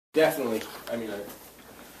Definitely. I mean, I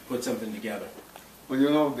put something together. Well, you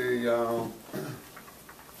know,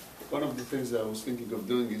 one of the things that I was thinking of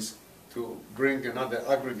doing is to bring another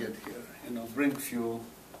aggregate here. You know, bring few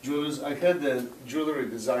jewelers. I had a jewelry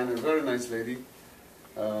designer, very nice lady,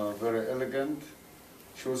 very elegant.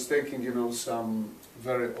 She was taking, you know, some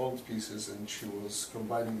very old pieces and she was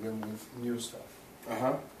combining them with new stuff.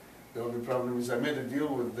 The only problem is I made a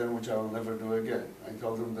deal with them which I will never do again. I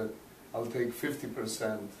told them that I'll take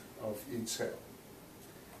 50% of each sale.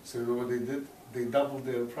 So you know what they did? They doubled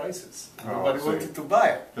their prices. Nobody wanted to buy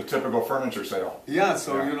it. The typical furniture sale. Yeah,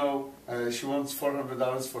 so you know, she wants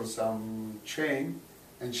 $400 for some chain,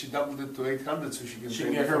 and she doubled it to $800 so she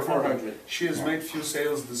can get her $400. She has made few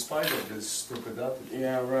sales despite of this stupid attitude.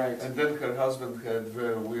 Yeah, right. And then her husband had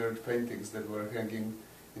very weird paintings that were hanging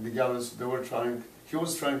in the galleries. They were trying. He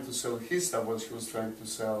was trying to sell his stuff, while she was trying to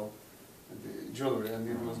sell the jewelry, and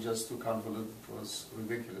it was just too convoluted. It was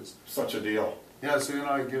ridiculous. Such a deal. Yeah, so you know,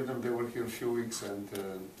 I gave them. They were here a few weeks, and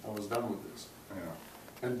I was done with this. Yeah.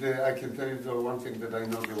 And I can tell you the one thing that I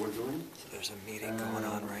know they were doing. So there's a meeting going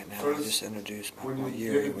on right now. First, I just introduced my boy when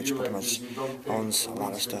you Yuri, get a which deal pretty like much this, you don't take owns a a lot of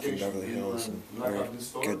week's stuff in vacation, Beverly you Hills and lock very up the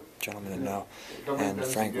store. good gentleman to know. How many And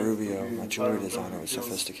times Frank you get to Rubio, be my in jewelry Beverly designer with Hills,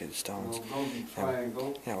 Sophisticated Stones. you know, golden And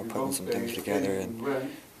triangle, yeah, we're you putting don't some pay things together, and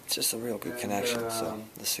rent. it's just a real good And, connection. So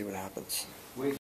let's see what happens.